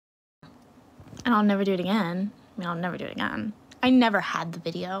And I'll never do it again. I'll never do it again. I never had the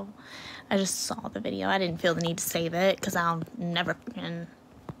video. I just saw the video. I didn't feel the need to save it because I'll never fucking...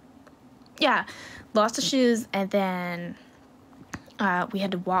 Yeah, lost the shoes, and then we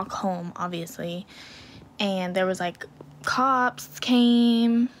had to walk home, obviously. And there was, like, cops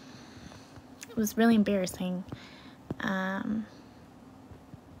came. It was really embarrassing. I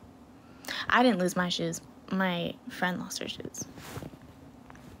didn't lose my shoes. My friend lost her shoes.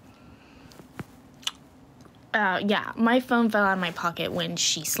 Yeah, my phone fell out of my pocket when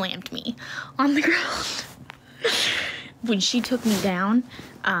she slammed me on the ground. When she took me down,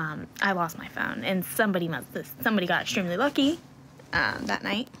 I lost my phone, and somebody got extremely lucky that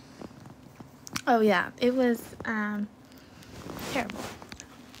night. Oh yeah, it was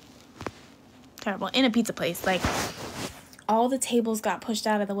terrible in a pizza place. Like, all the tables got pushed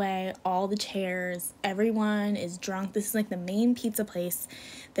out of the way, all the chairs, everyone is drunk. This is like the main pizza place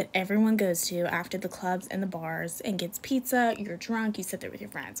that everyone goes to after the clubs and the bars and gets pizza. You're drunk, you sit there with your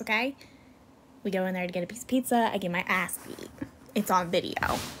friends, okay? We go in there to get a piece of pizza, I get my ass beat. It's on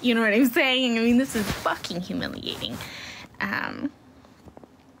video. You know what I'm saying? I mean, this is fucking humiliating.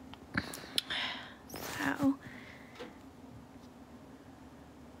 So...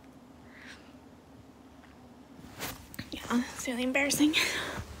 It's really embarrassing.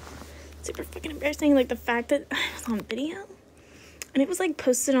 Super fucking embarrassing. Like, the fact that I was on video and it was like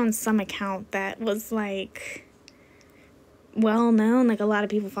posted on some account that was like well known, like a lot of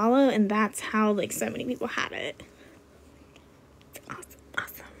people follow, and that's how like so many people had it. It's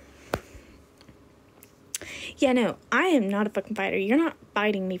awesome. Yeah, no, I am not a fucking fighter. You're not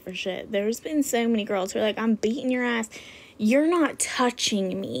fighting me for shit. There's been so many girls who are like, I'm beating your ass. You're not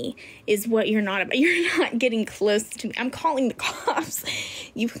touching me is what you're not about. You're not getting close to me. I'm calling the cops.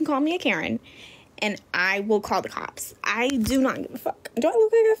 You can call me a Karen, and I will call the cops. I do not give a fuck. Do I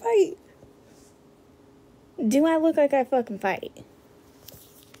look like I fight? Do I look like I fucking fight?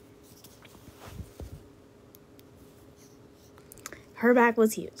 Her back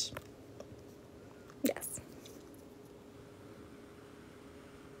was huge. Yes.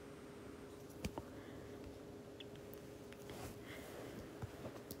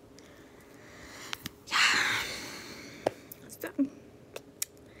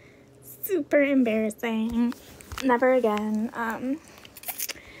 Super embarrassing. Never again. That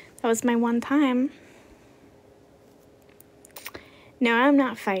was my one time. No, I'm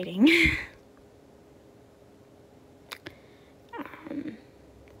not fighting.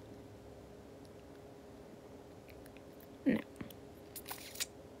 No.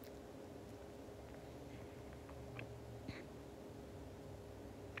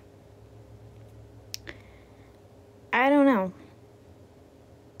 I don't know.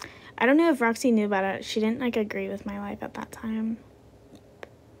 I don't know if Roxy knew about it. She didn't, like, agree with my life at that time.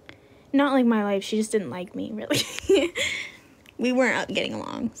 Not like my life. She just didn't like me, really. We weren't out getting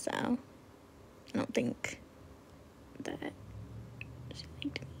along, so I don't think that she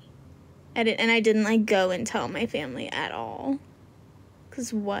liked me. I didn't, like, go and tell my family at all.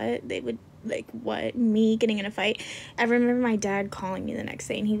 Because what? They would, like, what? Me getting in a fight? I remember my dad calling me the next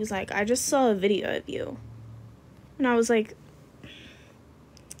day, and he was like, I just saw a video of you. And I was like...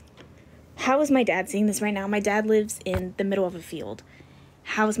 How is my dad seeing this right now? My dad lives in the middle of a field.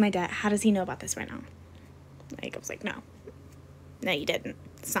 How does he know about this right now? Like, I was like, no. No, you didn't.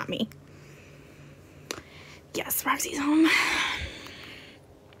 It's not me. Yes, Roxy's home.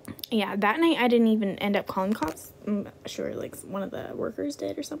 Yeah, that night I didn't even end up calling cops. I'm sure, like, one of the workers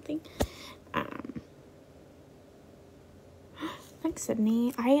did or something. Thanks,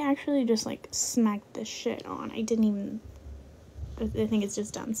 Sydney. I actually just, like, smacked this shit on. I think it's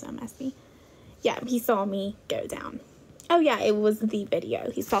just done so messy. Yeah, he saw me go down. Oh, yeah, it was the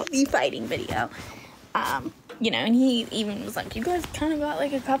video. He saw the fighting video. You know, and he even was like, you guys kind of got,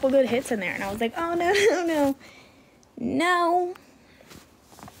 like, a couple good hits in there. And I was like, oh, no.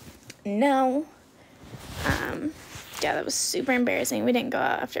 Yeah, that was super embarrassing. We didn't go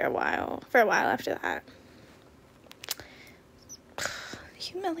out for a while after that.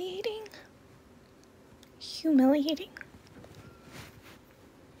 Humiliating.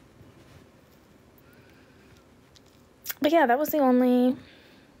 But yeah, that was the only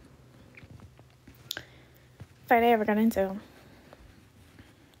fight I ever got into.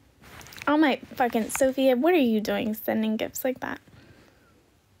 Oh my fucking Sophia, what are you doing sending gifts like that?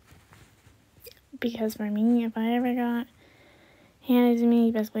 Because for me, if I ever got handed to me,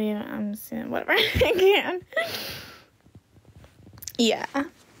 best believe I'm saying whatever I can. Yeah.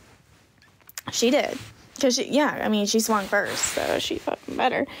 She did. Because she swung first, so she fucking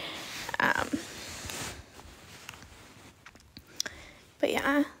better. But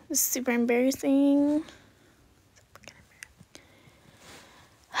yeah, was super embarrassing.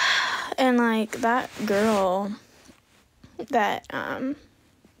 And, like, that girl that,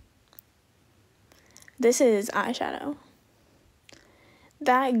 this is eyeshadow.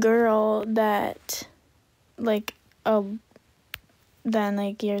 That girl that, like, then,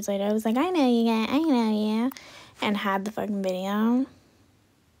 like, years later, I was like, I know you, and had the fucking video.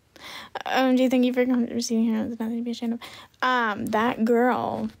 Do you think you forgot receiving her? There's nothing to be ashamed of. That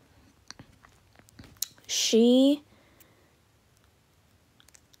girl, she,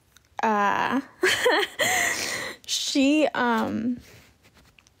 she,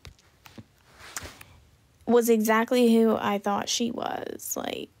 was exactly who I thought she was,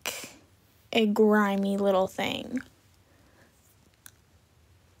 like, a grimy little thing.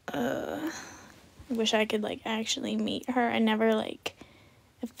 Wish I could, like, actually meet her. I never, like,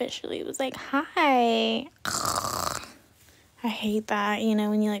 officially was like, hi. I hate that, you know,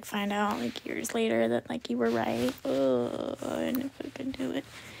 when you, like, find out, like, years later that, like, you were right. I never could do it.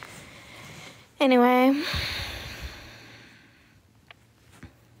 Anyway.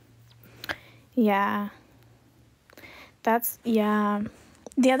 Yeah. Yeah.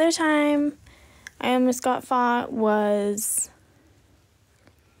 The other time I almost got fought was,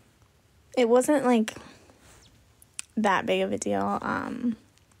 it wasn't, like, that big of a deal.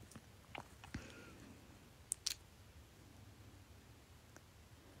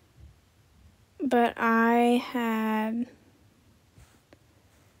 But I had,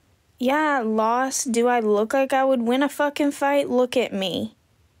 lost. Do I look like I would win a fucking fight? Look at me.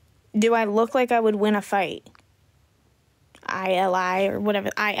 Do I look like I would win a fight? ILI or whatever.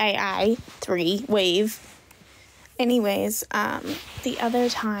 I 3 wave. Anyways, the other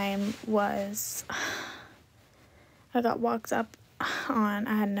time was, I got walked up on.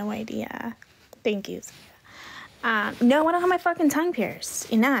 I had no idea. Thank you. No, I don't have my fucking tongue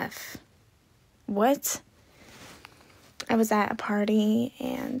pierced. Enough. What? I was at a party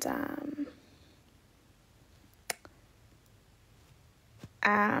and,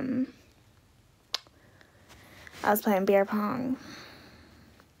 I was playing beer pong.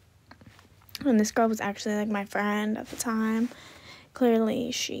 And this girl was actually, like, my friend at the time.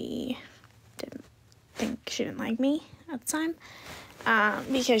 Clearly, she didn't like me at the time.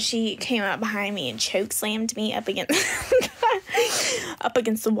 Because she came up behind me and choke slammed me up against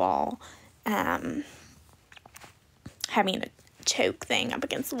the wall. Having a choke thing up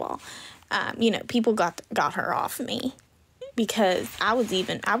against the wall. You know, people got her off me. Because I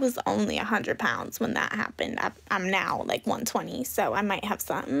was only 100 pounds when that happened. I'm now, like, 120, so I might have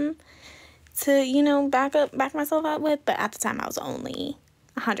something to, you know, back myself up with. But at the time, I was only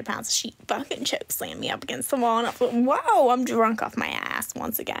 100 pounds. She fucking choke slammed me up against the wall, and I thought, whoa, I'm drunk off my ass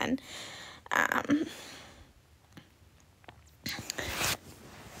once again.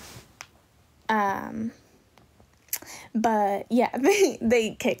 But, yeah,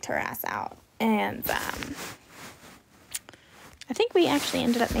 they kicked her ass out. And, I think we actually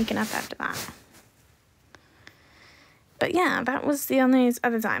ended up making up after that. But yeah, that was the only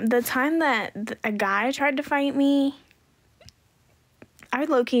other time. The time that a guy tried to fight me, I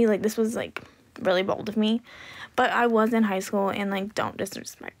low-key, like, this was, like, really bold of me. But I was in high school, and, like, don't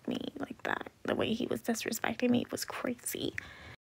disrespect me like that. The way he was disrespecting me was crazy.